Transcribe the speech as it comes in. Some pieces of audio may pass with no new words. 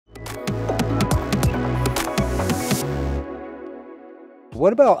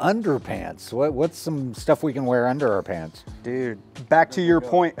What about underpants? What's some stuff we can wear under our pants? Dude, back to your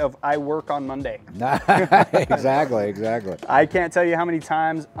point of I work on Monday. Exactly. I can't tell you how many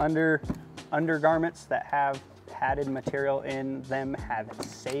times undergarments that have padded material in them have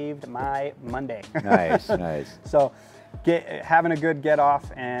saved my Monday. Nice. So having a good get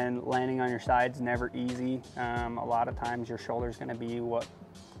off and landing on your side's never easy. A lot of times your shoulder's going to be what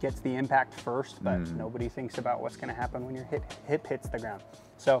gets the impact first, but nobody thinks about what's going to happen when your hip hits the ground.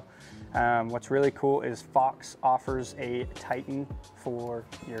 So what's really cool is Fox offers a Titan for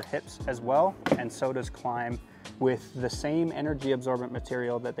your hips as well, and so does Climb, with the same energy absorbent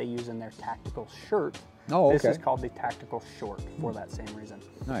material that they use in their tactical shirt. Oh, okay. This is called the tactical short for that same reason.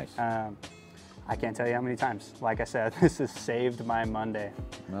 Nice. I can't tell you how many times. Like I said, this has saved my Monday.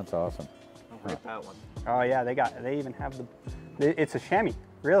 That's awesome. I'll rate that one. Oh yeah, they even have it's a chamois,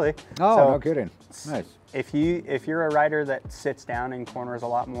 really. Oh, So no kidding. Nice. If you're a rider that sits down in corners a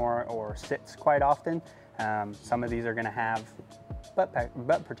lot more or sits quite often, some of these are going to have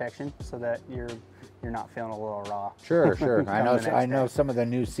butt protection so that you're not feeling a little raw. Sure. I know some of the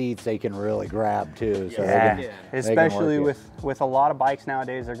new seats they can really grab too. So Especially with a lot of bikes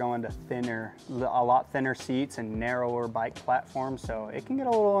nowadays, they're going to a lot thinner seats and narrower bike platforms. So it can get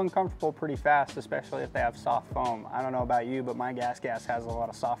a little uncomfortable pretty fast, especially if they have soft foam. I don't know about you, but my gas has a lot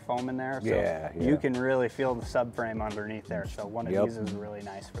of soft foam in there. So you can really feel the subframe underneath there. So one of these is really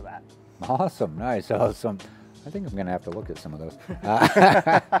nice for that. Awesome, nice, awesome. I think I'm going to have to look at some of those.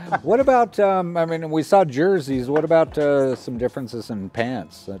 What about, I mean, we saw jerseys. What about some differences in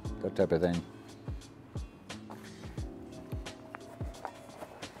pants, that type of thing?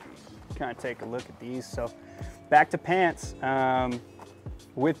 Kind of take a look at these. So back to pants.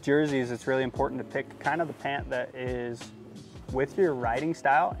 With jerseys, it's really important to pick kind of the pant that is with your riding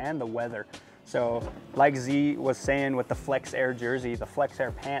style and the weather. So like Z was saying with the Flex Air jersey, the Flex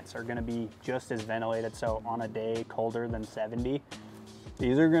Air pants are gonna be just as ventilated. So on a day colder than 70,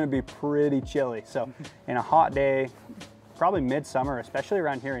 these are gonna be pretty chilly. So in a hot day, probably midsummer, especially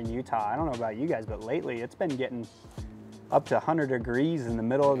around here in Utah, I don't know about you guys, but lately it's been getting up to 100 degrees in the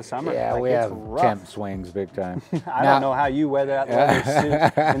middle of the summer. Yeah, like, we it's have rough. temp swings big time. I don't know how you wear that leather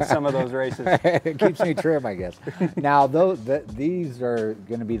suit in some of those races. It keeps me trim, I guess. Now, these are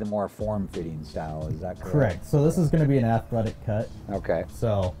going to be the more form-fitting style. Is that correct? Correct. So this is going to be an athletic cut. Okay.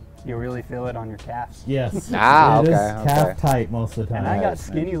 So You really feel it on your calves. yes, it is calf tight most of the time. And I got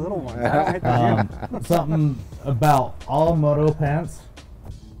skinny little ones. I don't hit the gym. Something about all moto pants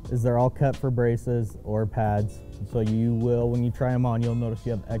is they're all cut for braces or pads. So you will, when you try them on, you'll notice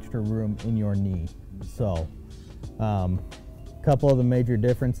you have extra room in your knee. So, couple of the major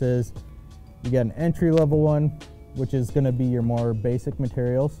differences, you got an entry-level one, which is going to be your more basic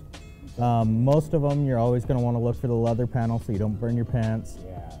materials. Most of them, you're always going to want to look for the leather panel so you don't burn your pants.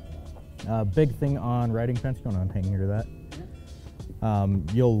 Big thing on riding pants, going on hang here to that.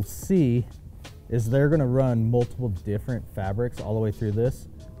 You'll see is they're going to run multiple different fabrics all the way through this.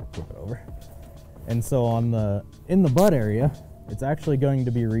 Flip it over. And so in the butt area, it's actually going to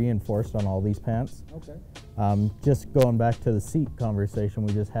be reinforced on all these pants. Okay. Just going back to the seat conversation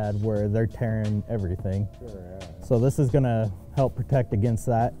we just had where they're tearing everything. Sure, So this is going to help protect against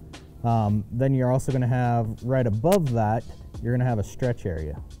that. Then you're also going to have, right above that, you're going to have a stretch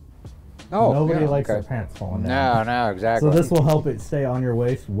area. Oh, Nobody likes okay. their pants falling down. No, exactly. So this will help it stay on your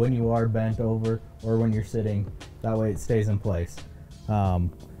waist when you are bent over or when you're sitting. That way it stays in place.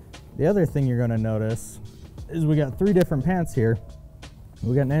 The other thing you're going to notice is we got 3 different pants here.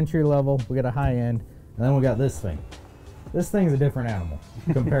 We got an entry level, we got a high end, and then we got this thing. This thing's a different animal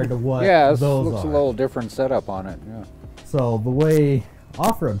compared to what this those looks are. a little different setup on it. Yeah. So the way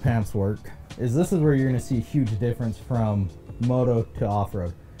off-road pants work is this is where you're going to see a huge difference from moto to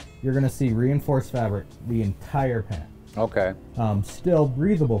off-road. You're going to see reinforced fabric the entire pant. Okay. Still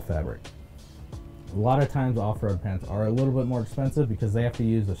breathable fabric. A lot of times off-road pants are a little bit more expensive because they have to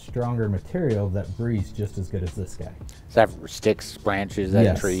use a stronger material that breathes just as good as this guy. Is that for sticks, branches,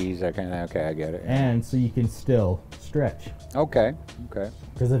 and trees, that kind of, okay, I get it. And so you can still stretch. Okay.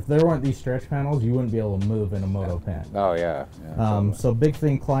 Because if there weren't these stretch panels, you wouldn't be able to move in a moto pant. Oh, yeah. Totally. So big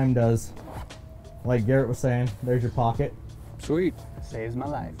thing Climb does, like Garrett was saying, there's your pocket. Sweet. Saves my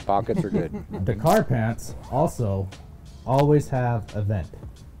life. Pockets are good. Dakar pants also always have a vent.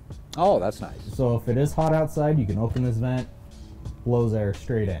 Oh, that's nice. So if it is hot outside, you can open this vent, blows air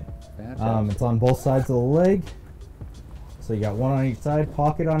straight in. Fantastic. It's on both sides of the leg. So you got one on each side,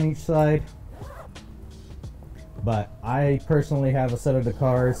 pocket on each side. But I personally have a set of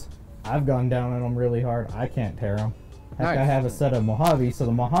Dakars. I've gone down on them really hard. I can't tear them. Heck, Nice. I have a set of Mojave. So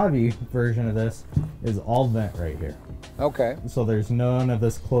the Mojave version of this is all vent right here. Okay. So there's none of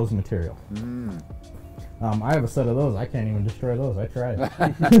this closed material. I have a set of those. I can't even destroy those. I tried.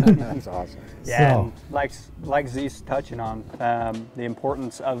 That's awesome. Yeah, So- and like Z's touching on, the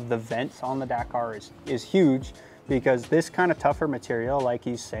importance of the vents on the Dakar is huge, because this kind of tougher material, like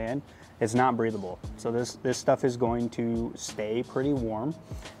he's saying, is not breathable. So this stuff is going to stay pretty warm.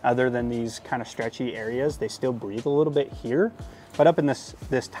 Other than these kind of stretchy areas, they still breathe a little bit here, but up in this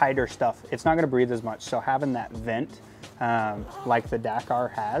tighter stuff, it's not going to breathe as much. So having that vent, like the Dakar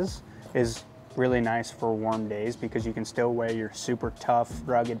has, is really nice for warm days, because you can still wear your super tough,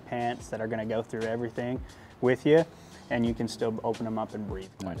 rugged pants that are going to go through everything with you, and you can still open them up and breathe.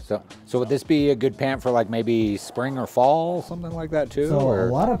 So would this be a good pant for like maybe spring or fall, something like that too? So or?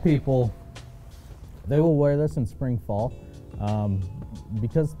 a lot of people, they will wear this in spring, fall.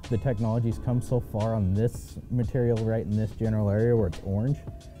 Because the technology's come so far on this material right in this general area where it's orange,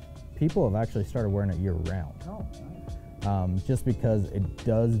 people have actually started wearing it year round. Oh, nice. Just because it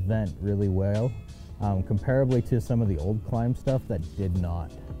does vent really well, comparably to some of the old climb stuff that did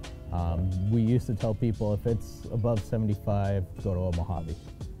not. We used to tell people if it's above 75, go to a Mojave.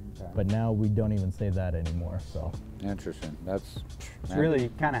 Okay. But now we don't even say that anymore. So Interesting. That's It's really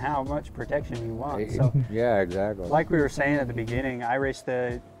kind of how much protection you want. So yeah, exactly. like we were saying at the beginning, I race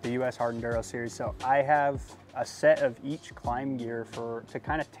the US Hard Enduro Series, so I have a set of each climb gear to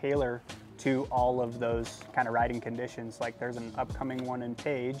kind of tailor to all of those kind of riding conditions. Like there's an upcoming one in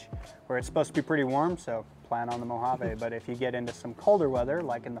Page where it's supposed to be pretty warm, so plan on the Mojave. But if you get into some colder weather,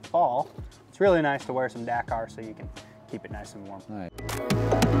 like in the fall, it's really nice to wear some Dakar so you can keep it nice and warm. Nice.